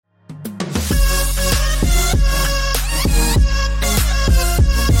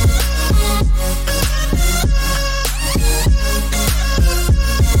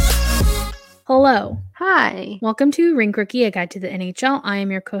Hello. Hi. Welcome to Rink, a guide to the NHL. I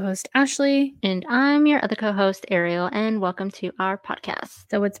am your co-host, Ashley. And I'm your other co-host, Ariel, and welcome to our podcast.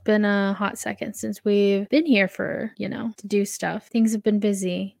 So it's been a hot second since we've been here for, to do stuff. Things have been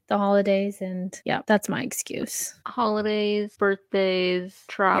busy, the holidays, and yeah, that's my excuse. Holidays, birthdays,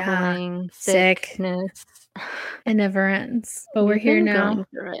 traveling, sickness. It never ends. But we're here now. Going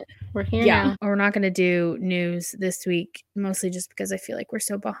through it. We're here now. We're not going to do news this week, mostly just because I feel like we're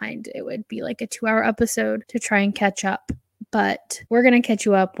so behind. It would be like a 2-hour episode to try and catch up. But we're going to catch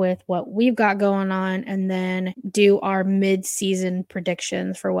you up with what we've got going on and then do our mid-season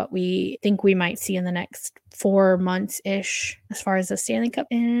predictions for what we think we might see in the next 4 months-ish as far as the Stanley Cup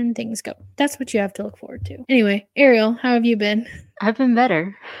and things go. That's what you have to look forward to. Anyway, Ariel, how have you been? I've been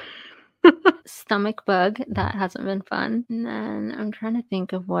better. Stomach bug, that hasn't been fun. And then I'm trying to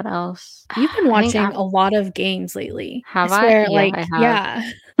think of what else. You've been watching a lot of games lately. Have I swear, I have.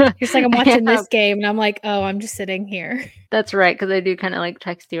 You're just like, I'm watching this game, and I'm like, oh, I'm just sitting here. That's right, because I do kind of like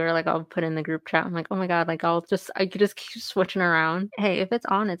text you, or like I'll put in the group chat. I'm like, oh my god, like I could just keep switching around. Hey, if it's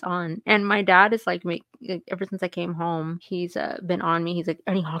on, it's on. And my dad is like, ever since I came home, he's been on me. He's like,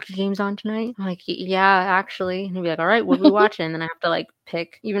 any hockey games on tonight? I'm like, yeah, actually. And he'll be like, all right, what are we watching? And then I have to like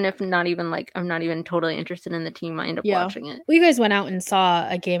pick, even if I'm not even totally interested in the team, I end up watching it. Well, you guys went out and saw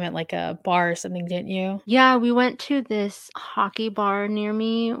a game at like a bar or something, didn't you? Yeah, we went to this hockey bar near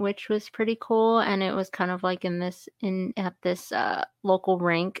me, which was pretty cool, and it was kind of like at this local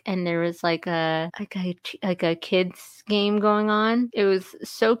rink, and there was like a kids game going on. It was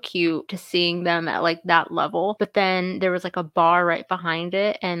so cute to seeing them at like that level. But then there was like a bar right behind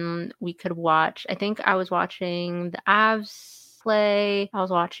it, and we could watch. I think I was watching the Avs play, I was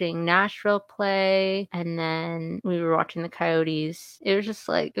watching Nashville play, and then we were watching the Coyotes. It was just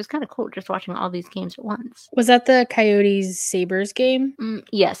like, it was kind of cool just watching all these games at once. Was that the Coyotes Sabres game?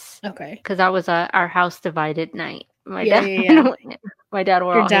 Yes. Okay. Because that was our house divided night. My dad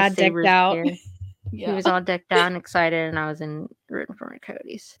wore Your all dad his Sabres decked out. gear. Yeah. He was all decked out and excited, and I was rooting for my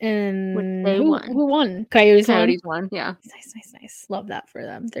Coyotes. And they won. Who won? Coyotes won. Yeah. Nice. Love that for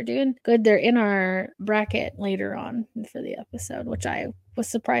them. They're doing good. They're in our bracket later on for the episode, which I was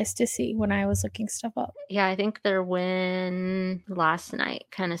surprised to see when I was looking stuff up. Yeah, I think their win last night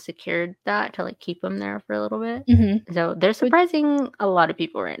kind of secured that to like keep them there for a little bit. Mm-hmm. So they're surprising a lot of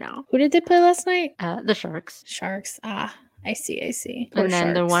people right now. Who did they play last night? The Sharks. I see. Poor and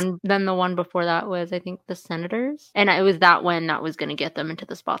then Sharks. the one before that was, I think, the Senators. And it was that win that was going to get them into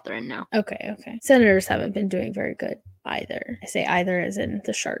the spot they're in now. Okay. Senators haven't been doing very good either. I say either as in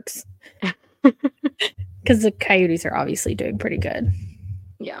the Sharks. Because the Coyotes are obviously doing pretty good.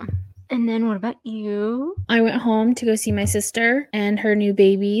 Yeah. And then what about you? I went home to go see my sister and her new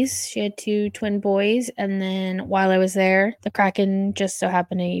babies. She had 2 twin boys. And then while I was there, the Kraken just so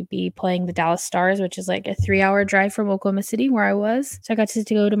happened to be playing the Dallas Stars, which is like a 3-hour drive from Oklahoma City where I was. So I got to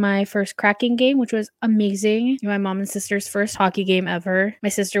go to my first Kraken game, which was amazing. My mom and sister's first hockey game ever. My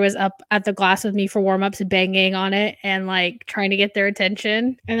sister was up at the glass with me for warm-ups, banging on it and like trying to get their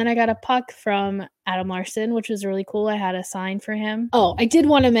attention. And then I got a puck from Adam Larson, which was really cool. I had a sign for him. Oh, I did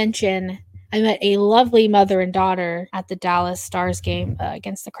want to mention I met a lovely mother and daughter at the Dallas Stars game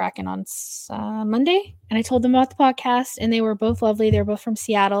against the Kraken on Monday. And I told them about the podcast, and they were both lovely. They're both from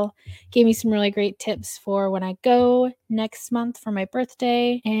Seattle. Gave me some really great tips for when I go next month for my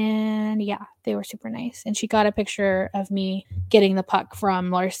birthday. And yeah, they were super nice. And she got a picture of me getting the puck from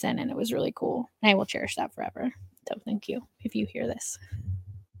Larson, and it was really cool. And I will cherish that forever. So thank you if you hear this.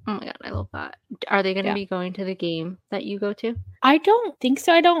 Oh my god, I love that. Are they going to be going to the game that you go to? I don't think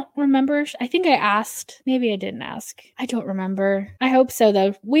so. I don't remember. I think I asked. Maybe I didn't ask. I don't remember. I hope so,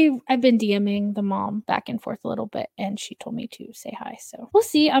 though. I've been DMing the mom back and forth a little bit, and she told me to say hi. So we'll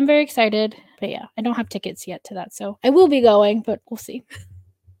see. I'm very excited. But yeah, I don't have tickets yet to that. So I will be going, but we'll see.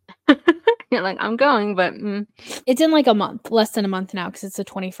 You're like, I'm going, but it's in like a month, less than a month now, because it's the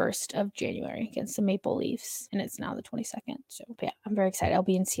 21st of January against the Maple Leafs, and it's now the 22nd. So yeah, I'm very excited. I'll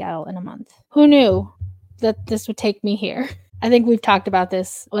be in Seattle in a month. Who knew that this would take me here? I think we've talked about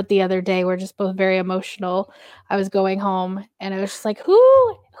this the other day. We're just both very emotional. I was going home, and I was just like,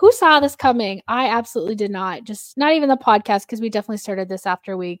 who saw this coming? I absolutely did not. Just not even the podcast, because we definitely started this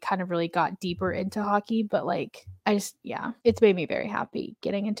after we kind of really got deeper into hockey, but like it's made me very happy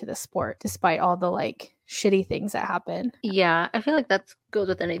getting into the sport despite all the like shitty things that happen. Yeah, I feel like that goes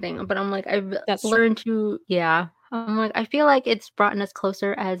with anything, but I'm like, I'm like, I feel like it's brought us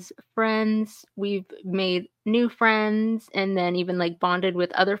closer as friends. We've made new friends, and then even like bonded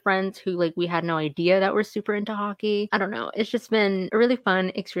with other friends who like we had no idea that were super into hockey. I don't know. It's just been a really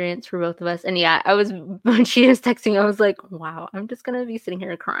fun experience for both of us. And yeah, I was when she was texting, I was like, wow, I'm just gonna be sitting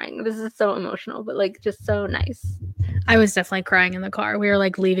here crying. This is so emotional, but like just so nice. I was definitely crying in the car. We were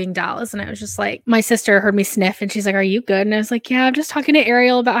like leaving Dallas, and I was just like, my sister heard me sniff, and she's like, "Are you good?" And I was like, "Yeah, I'm just talking to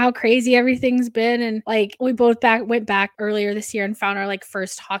Ariel about how crazy everything's been." And like, we both went back earlier this year and found our like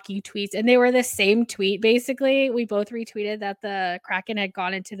first hockey tweets, and they were the same tweet basically. We both retweeted that the Kraken had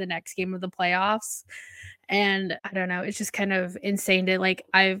gone into the next game of the playoffs. And I don't know, it's just kind of insane to like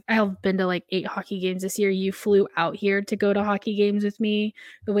I've been to like 8 hockey games this year. You flew out here to go to hockey games with me.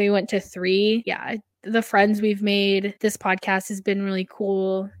 But we went to 3. Yeah, the friends we've made. This podcast has been really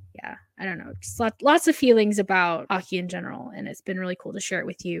cool. Yeah, I don't know, just lots of feelings about hockey in general, and it's been really cool to share it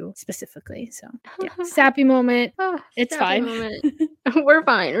with you specifically. So yeah, sappy moment. It's Sappy fine. moment. We're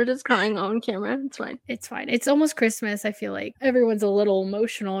fine. We're just crying on camera. It's fine. It's fine. It's almost Christmas. I feel like everyone's a little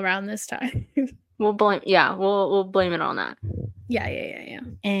emotional around this time. We'll blame it on that. Yeah.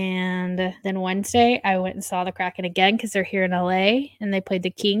 And then Wednesday, I went and saw the Kraken again because they're here in LA, and they played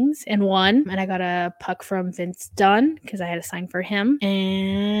the Kings and won. And I got a puck from Vince Dunn because I had a sign for him.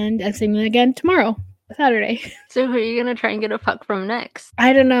 And I'm seeing them again tomorrow, Saturday. So who are you gonna try and get a puck from next?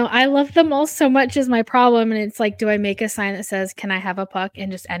 I don't know. I love them all so much is my problem. And it's like, do I make a sign that says, "Can I have a puck?"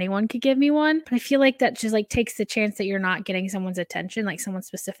 and just anyone could give me one? But I feel like that just like takes the chance that you're not getting someone's attention, like someone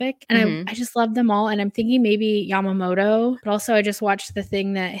specific. And I just love them all. And I'm thinking maybe Yamamoto, but also I just watched the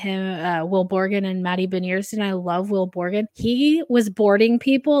thing that Will Borgen and Maddie Beniers did. And I love Will Borgen. He was boarding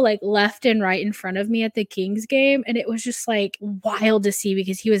people like left and right in front of me at the Kings game. And it was just like wild to see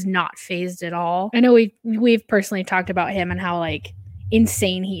because he was not phased at all. I know we've personally talked about him and how like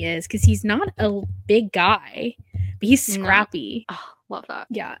insane he is because he's not a big guy, but he's scrappy. No. Oh, love that.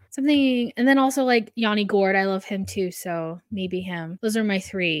 Yeah, something. And then also like Yanni Gord, I love him too, so maybe him. Those are my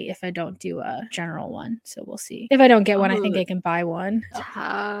 3 if I don't do a general one, so we'll see. If I don't get one, I think I can buy one.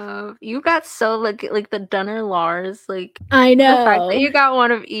 You got so like the Dunner Lars, like I know the fact that you got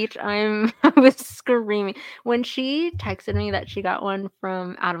one of each. I was screaming when she texted me that she got one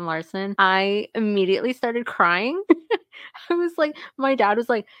from Adam Larson. I immediately started crying. I was like, my dad was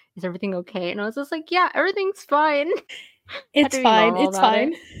like, "Is everything okay?" And I was just like, "Yeah, everything's fine." It's fine. It's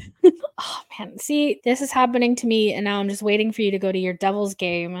fine. Oh man, see, this is happening to me, and now I'm just waiting for you to go to your Devils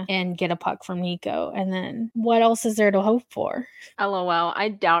game and get a puck from Nico. And then what else is there to hope for? LOL. I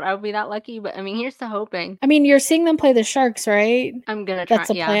doubt I would be that lucky, but I mean, here's to hoping. I mean, you're seeing them play the Sharks, right? I'm gonna try. That's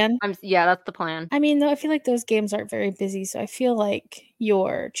the plan. Yeah, that's the plan. I mean, though, I feel like those games aren't very busy, so I feel like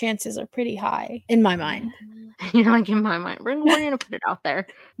your chances are pretty high in my mind. You're like, in my mind. We're gonna put it out there.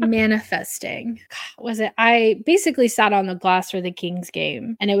 Manifesting. Was it? I basically sat on the glass for the Kings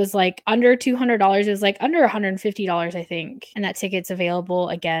game, and it was like under $200. It was like under $150, I think. And that ticket's available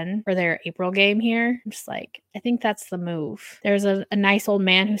again for their April game here. I'm just like, I think that's the move. There's a nice old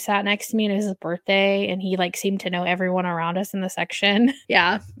man who sat next to me, and it was his birthday, and he like seemed to know everyone around us in the section.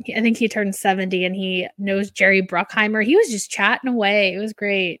 Yeah, I think he turned 70, and he knows Jerry Bruckheimer. He was just chatting away. It was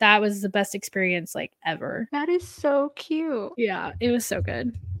great. That was the best experience like ever. That is so cute. Yeah, it was so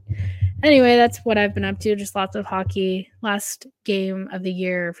good. Anyway, that's what I've been up to. Just lots of hockey. Last game of the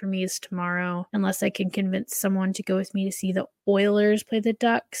year for me is tomorrow, unless I can convince someone to go with me to see the Oilers play the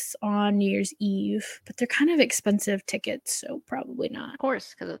Ducks on New Year's Eve. But they're kind of expensive tickets, so probably not. Of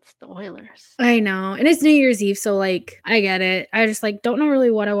course, because it's the Oilers. I know. And it's New Year's Eve, so like I get it. I just like don't know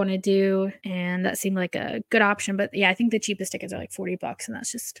really what I want to do. And that seemed like a good option. But yeah, I think the cheapest tickets are like $40, and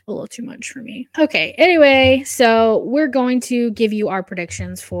that's just a little too much for me. Okay, anyway, so we're going to give you our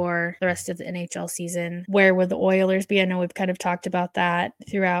predictions for the rest of the NHL season. Where would the Oilers be? I know we've kind of talked about that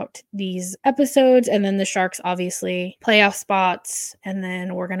throughout these episodes. And then the Sharks, obviously, playoff spots. And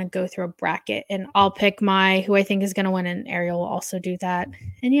then we're going to go through a bracket, and I'll pick who I think is going to win, and Ariel will also do that.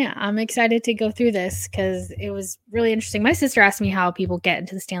 And yeah, I'm excited to go through this because it was really interesting. My sister asked me how people get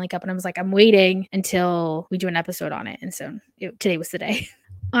into the Stanley Cup, and I was like, I'm waiting until we do an episode on it. And so today was the day.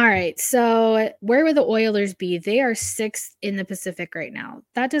 All right, so where would the Oilers be? They are 6th in the Pacific right now.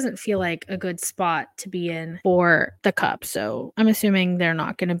 That doesn't feel like a good spot to be in for the Cup, so I'm assuming they're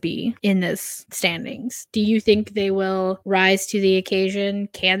not going to be in this standings. Do you think they will rise to the occasion?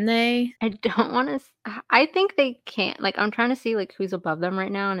 Can they? I don't want to... I think they can't. Like, I'm trying to see like who's above them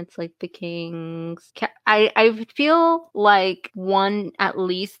right now, and it's like the Kings. I feel like at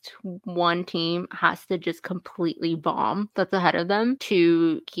least one team has to just completely bomb that's ahead of them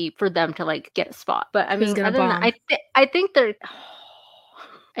for them to like get a spot. But I mean, other than that, I think they're.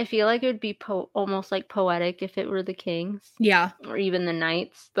 I feel like it would be almost like poetic if it were the Kings. Yeah. Or even the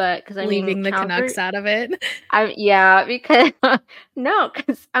Knights, but because I mean, Leaving the Canucks out of it. because no,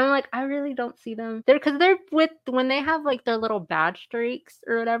 because I'm like, I really don't see them there because they're with when they have like their little badge streaks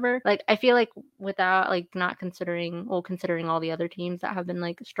or whatever. Like, I feel like without like not considering, well, considering all the other teams that have been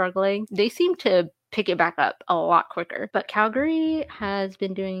like struggling, they seem to pick it back up a lot quicker. But Calgary has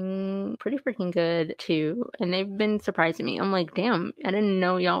been doing pretty freaking good too, and they've been surprising me. I'm like, damn, I didn't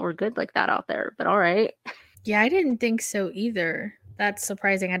know y'all were good like that out there, but all right. Yeah, I didn't think so either. That's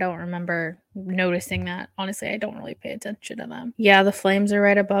surprising. I don't remember noticing that. Honestly, I don't really pay attention to them. Yeah, the Flames are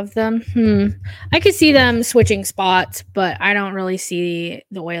right above them. I could see them switching spots, but I don't really see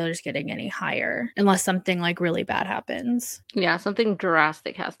the Oilers getting any higher unless something like really bad happens. Yeah, something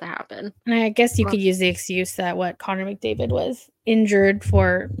drastic has to happen. And I guess you could use the excuse that Connor McDavid was injured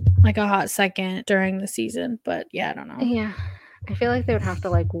for like a hot second during the season, but yeah, I don't know. Yeah. I feel like they would have to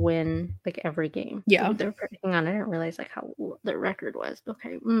like win like every game. Yeah. They're hang on, I didn't realize like how their record was.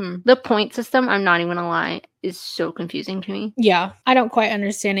 Okay. The point system, I'm not even gonna lie, is so confusing to me. Yeah. I don't quite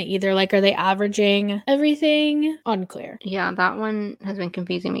understand it either. Like, are they averaging everything? Unclear. Yeah, that one has been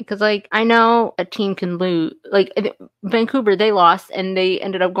confusing me because like I know a team can lose. Like Vancouver, they lost and they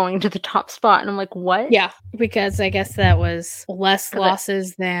ended up going to the top spot, and I'm like, what? Yeah, because I guess that was less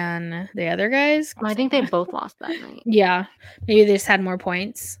losses than the other guys. I think they both lost that night. Yeah, maybe they just had more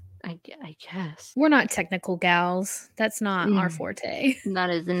points. I guess. We're not technical gals. That's not our forte. That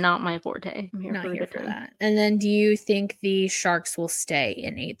is not my forte. I'm not here for that. And then do you think the Sharks will stay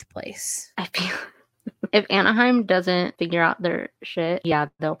in 8th place? I feel if Anaheim doesn't figure out their shit, yeah,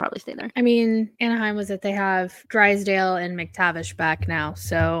 they'll probably stay there. I mean, Anaheim was that they have Drysdale and McTavish back now,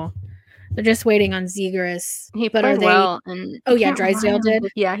 so they're just waiting on Zegras. He played well. And Drysdale did?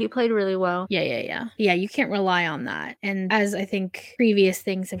 Yeah, he played really well. Yeah, you can't rely on that. And as I think previous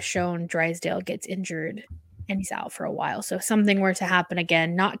things have shown, Drysdale gets injured and he's out for a while. So if something were to happen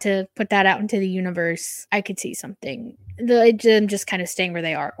again, not to put that out into the universe, I could see something. Them just kind of staying where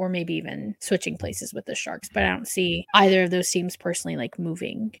they are, or maybe even switching places with the Sharks. But I don't see either of those teams personally like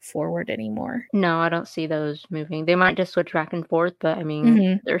moving forward anymore. No, I don't see those moving. They might just switch back and forth, but I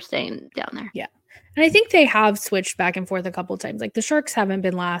mean, they're staying down there. Yeah. And I think they have switched back and forth a couple times. Like the Sharks haven't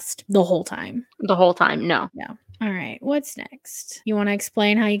been last the whole time. The whole time, no. Yeah. All right. What's next? You want to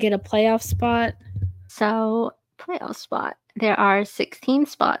explain how you get a playoff spot? So, playoff spot. There are 16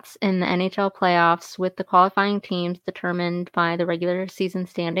 spots in the NHL playoffs, with the qualifying teams determined by the regular season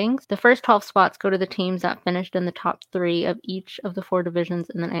standings. The first 12 spots go to the teams that finished in the top 3 of each of the 4 divisions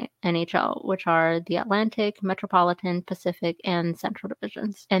in the NHL, which are the Atlantic, Metropolitan, Pacific, and Central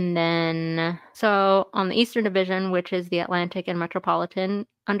divisions. And then, so on the Eastern Division, which is the Atlantic and Metropolitan,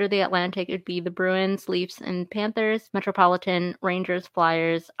 under the Atlantic, it would be the Bruins, Leafs, and Panthers. Metropolitan, Rangers,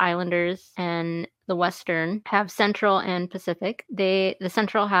 Flyers, Islanders, and the Western have Central and Pacific. The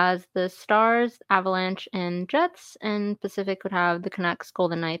Central has the Stars, Avalanche, and Jets, and Pacific would have the Canucks,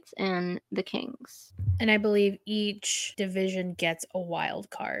 Golden Knights, and the Kings. And I believe each division gets a wild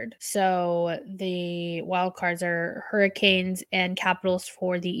card. So the wild cards are Hurricanes and Capitals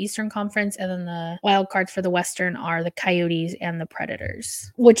for the Eastern Conference, and then the wild cards for the Western are the Coyotes and the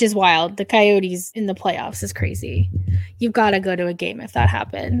Predators, which is wild. The Coyotes in the playoffs is crazy. You've got to go to a game if that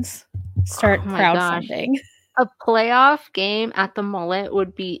happens. Start crowdfunding. A playoff game at the Mullet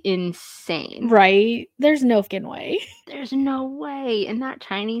would be insane. Right? There's no fucking way. There's no way. In that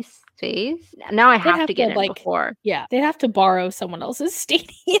tiny space. Now I have to get in before. Yeah. They'd have to borrow someone else's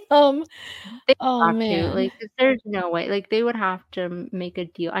stadium. Man. Like, there's no way. Like, they would have to make a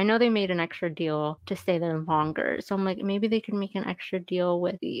deal. I know they made an extra deal to stay there longer. So I'm like, maybe they could make an extra deal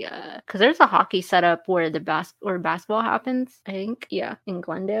with the because there's a hockey setup where basketball happens, I think. Yeah, in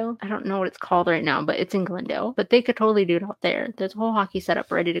Glendale. I don't know what it's called right now, but it's in Glendale. But they could totally do it out there. There's a whole hockey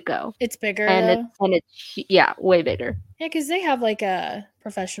setup ready to go. It's bigger, and it's way bigger. Yeah, because they have like a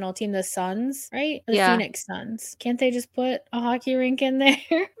professional team, the Suns, right? The Phoenix Suns. Can't they just put a hockey rink in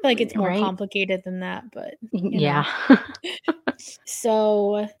there? Like it's more complicated than that, but yeah.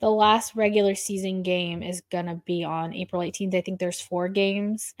 So the last regular season game is gonna be on April 18th. I think there's 4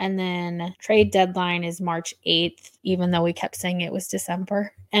 games, and then trade deadline is March 8th, even though we kept saying it was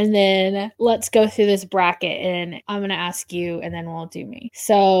December. And then let's go through this bracket, and I'm gonna ask you, and then we'll do me.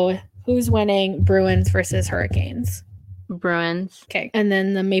 So who's winning, Bruins versus Hurricanes? Bruins. Okay. And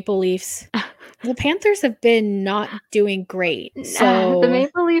then the Maple Leafs. The Panthers have been not doing great. So the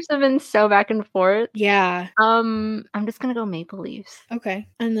Maple Leafs have been so back and forth. Yeah. I'm just gonna go Maple Leafs. Okay.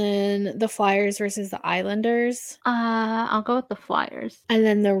 And then the Flyers versus the Islanders. I'll go with the Flyers. And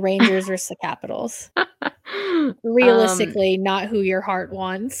then the Rangers versus the Capitals. Realistically, not who your heart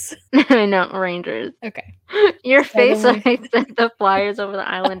wants. I know, Rangers. Okay. Your So face then when we I said the Flyers over the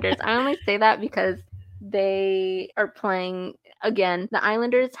Islanders. I only say that because they are playing again. The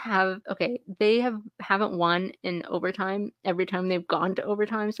Islanders haven't won in overtime every time they've gone to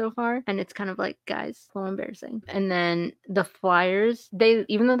overtime so far, and it's kind of like, guys, so embarrassing. And then the Flyers, they,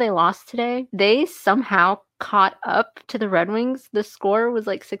 even though they lost today, they somehow caught up to the Red Wings. The score was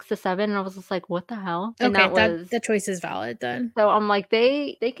like 6-7, and I was just like, what the hell? And okay, that was that choice is valid then. so I'm like,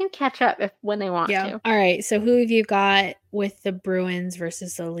 they can catch up when they want Yeah. to. All right. So who have you got with the Bruins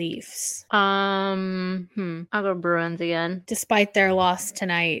versus the Leafs? I'll go Bruins again. Despite their loss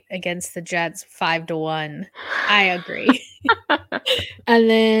tonight against the Jets 5-1. I agree. And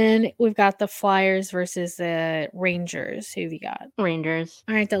then we've got the Flyers versus the Rangers. Who have you got? Rangers.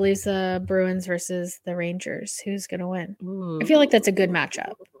 All right, that leaves the Bruins versus the Rangers. Who's going to win? Ooh. I feel like that's a good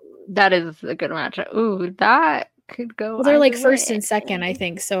matchup. That is a good matchup. Ooh, that could go. Well, they're like either first way. and second, I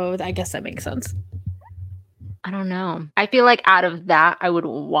think. So I guess that makes sense. I don't know. I feel like out of that, I would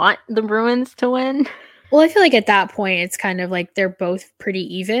want the Bruins to win. Well, I feel like at that point, it's kind of like they're both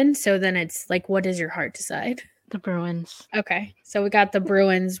pretty even. So then it's like, what does your heart decide? The Bruins. Okay. So we got the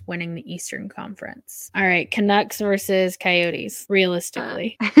Bruins winning the Eastern Conference. All right. Canucks versus Coyotes,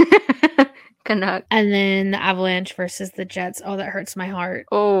 realistically. Canucks. And then the Avalanche versus the Jets. Oh, that hurts my heart.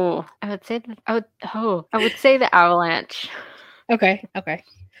 Oh, I would say the Avalanche. Okay.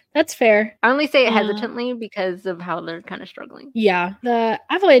 That's fair. I only say it hesitantly because of how they're kind of struggling. Yeah. The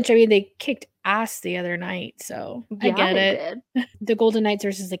Avalanche, I mean, they kicked ass the other night, so Yeah, I get they it. did. The Golden Knights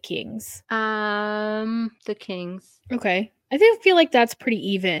versus the Kings. The Kings. Okay. I feel like that's pretty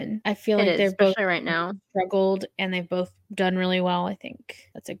even. I feel like they've both especially right now struggled and they've both done really well. I think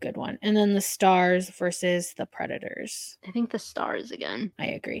that's a good one. And then the Stars versus the Predators. I think the Stars again. I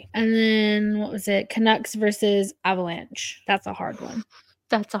agree. And then what was it? Canucks versus Avalanche. That's a hard one.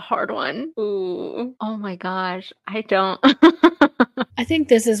 That's a hard one. Ooh. Oh my gosh. I don't. I think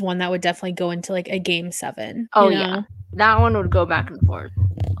this is one that would definitely go into like a game 7. Oh, yeah. That one would go back and forth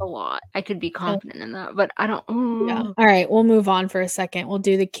a lot. I could be confident in that, but I don't. Ooh. Yeah. All right. We'll move on for a second. We'll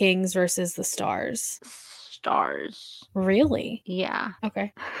do the Kings versus the Stars. Stars. Really? Yeah.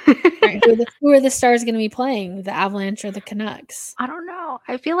 Okay. All right. Who are the Stars going to be playing? The Avalanche or the Canucks? I don't know.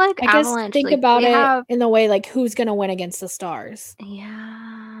 I feel like I guess Avalanche. think about it in the way like who's going to win against the Stars.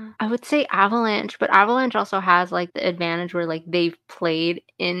 Yeah. I would say Avalanche, but Avalanche also has like the advantage where like they've played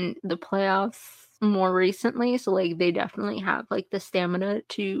in the playoffs more recently, so like they definitely have like the stamina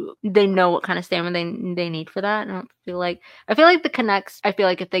they know what kind of stamina they need for that. And I feel like the Canucks, I feel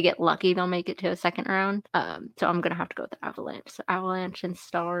like if they get lucky they'll make it to a second round. So I'm gonna have to go with the Avalanche. So Avalanche and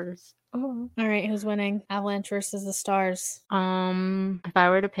Stars. Oh. All right, who's winning? Avalanche versus the Stars. If I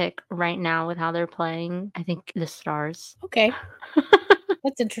were to pick right now with how they're playing, I think the Stars. Okay.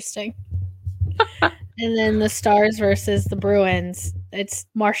 That's interesting. And then the Stars versus the Bruins. It's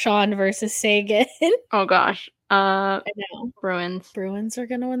Marchand versus Sagan. Oh gosh. I know. Bruins. Bruins are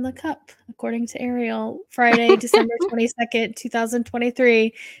going to win the cup, according to Ariel. Friday, December 22nd,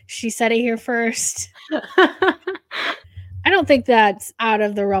 2023. She said it here first. I don't think that's out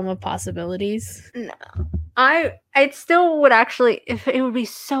of the realm of possibilities. No. It still would actually, if it would be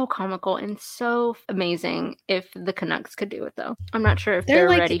so comical and so amazing if the Canucks could do it though. I'm not sure if they're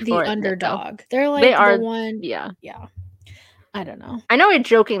like ready the for underdog. It, they're like the one. Yeah. I don't know. I know I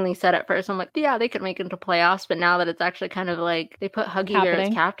jokingly said at first, I'm like, yeah, they could make it into playoffs, but now that it's actually kind of like they put Huggy Bear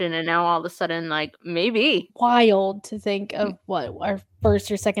as captain, and now all of a sudden, like, maybe. Wild to think of what our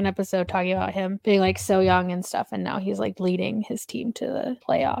first or second episode talking about him being like so young and stuff, and now he's like leading his team to the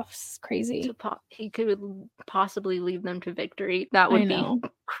playoffs. Crazy. He could possibly lead them to victory. That would be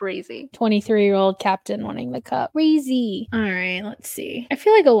crazy. 23-year-old captain winning the cup. Crazy. All right, let's see. I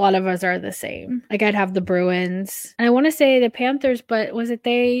feel like a lot of us are the same. Like I'd have the Bruins, and I want to say the Panthers, but was it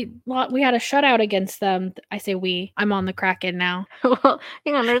we had a shutout against them. I say we. I'm on the Kraken now. Well,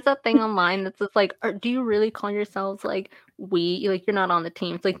 hang on. There's that thing online that's just like, do you really call yourselves like we? Like you're not on the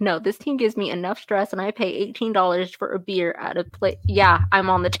team. It's like, no, this team gives me enough stress, and I pay $18 for a beer at a place. Yeah, I'm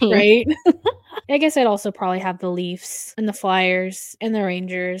on the team. Right. I guess I'd also probably have the Leafs and the Flyers and the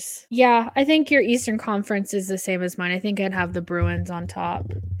Rangers. Yeah, I think your Eastern Conference is the same as mine. I think I'd have the Bruins on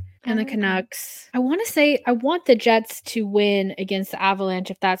top. And the Canucks. I want to say I want the Jets to win against the Avalanche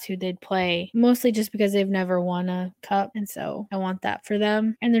if that's who they'd play. Mostly just because they've never won a cup. And so I want that for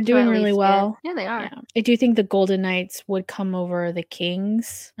them. And they're doing really well. Yeah, they are. Yeah. I do think the Golden Knights would come over the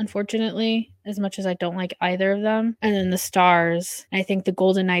Kings, unfortunately, as much as I don't like either of them. And then the Stars. I think the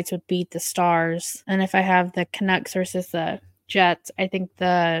Golden Knights would beat the Stars. And if I have the Canucks versus the Jets, I think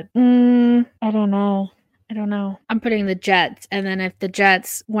I don't know. I don't know. I'm putting the Jets, and then if the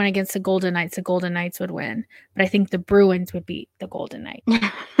Jets went against the Golden Knights would win. But I think the Bruins would beat the Golden Knights.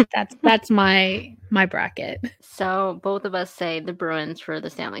 That's my bracket. So both of us say the Bruins for the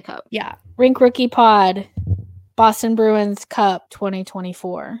Stanley Cup. Yeah. Rink Rookie Pod. Boston Bruins Cup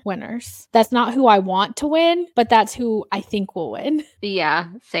 2024 winners. That's not who I want to win, but that's who I think will win. Yeah,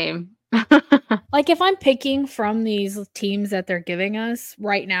 same. Like if I'm picking from these teams that they're giving us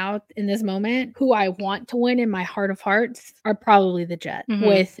right now in this moment, who I want to win in my heart of hearts are probably the Jets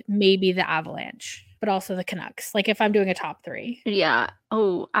with maybe the Avalanche, but also the Canucks. Like if I'm doing a top 3. Yeah.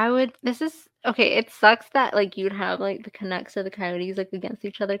 Oh, this is okay. It sucks that like you'd have like the Canucks or the Coyotes like against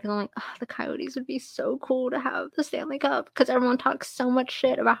each other because I'm like, oh, the Coyotes would be so cool to have the Stanley Cup because everyone talks so much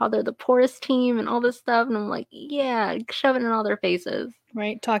shit about how they're the poorest team and all this stuff, and I'm like, yeah, shove it in all their faces.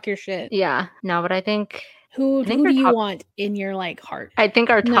 Right? Talk your shit. Yeah. No, but I think who do you want in your like heart? I think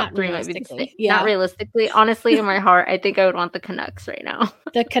our top 3 might be the same. Yeah. Not realistically. Honestly, in my heart, I think I would want the Canucks right now.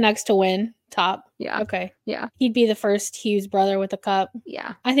 The Canucks to win top. Yeah. Okay. Yeah. He'd be the first Hughes brother with a cup.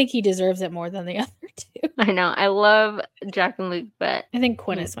 Yeah. I think he deserves it more than the other 2. I know. I love Jack and Luke, but I think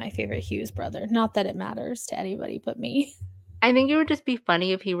Quinn is my favorite Hughes brother. Not that it matters to anybody but me. I think it would just be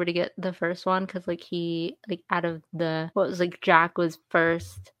funny if he were to get the first one because like he like out of the what was like Jack was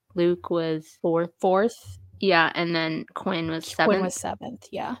first, Luke was fourth. Yeah, and then Quinn was 7th. Quinn was 7th,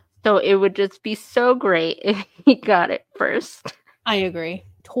 yeah. So it would just be so great if he got it first. I agree.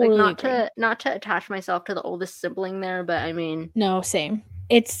 Totally like not to attach myself to the oldest sibling there, but I mean, no, same.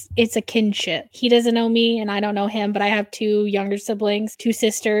 It's a kinship. He doesn't know me and I don't know him, but I have 2 younger siblings, 2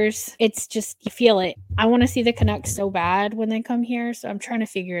 sisters. It's just, you feel it. I want to see the Canucks so bad when they come here, so I'm trying to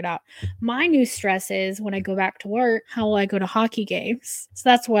figure it out. My new stress is when I go back to work, how will I go to hockey games? So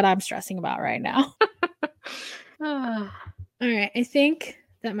that's what I'm stressing about right now. All right, I think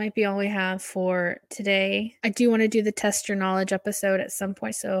that might be all we have for today. I do want to do the Test Your Knowledge episode at some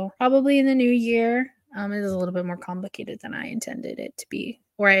point, so probably in the new year. It is a little bit more complicated than I intended it to be,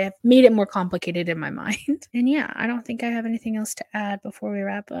 or I have made it more complicated in my mind. And yeah, I don't think I have anything else to add before we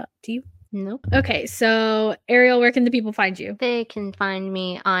wrap up. Do you? Nope. Okay, so Ariel, where can the people find you? They can find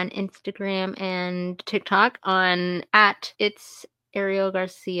me on Instagram and TikTok on @it's Ariel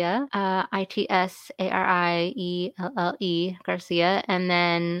Garcia, ITSARIELLE Garcia, and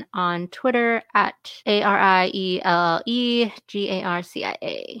then on Twitter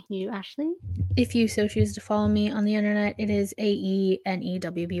 @ARIELLEGARCIA. You, Ashley? If you so choose to follow me on the internet, it is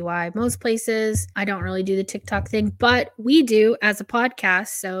AENEWBY. Most places, I don't really do the TikTok thing, but we do as a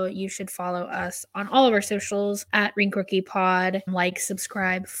podcast, so you should follow us on all of our socials @Rink Rookie Pod. Like,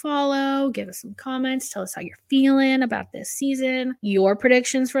 subscribe, follow, give us some comments, tell us how you're feeling about this season, your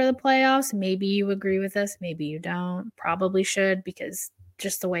predictions for the playoffs. Maybe you agree with us, maybe you don't. Probably should, because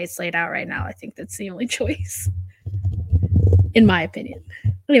just the way it's laid out right now, I think that's the only choice, in my opinion.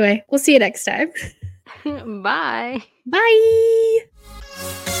 Anyway, we'll see you next time. Bye. Bye.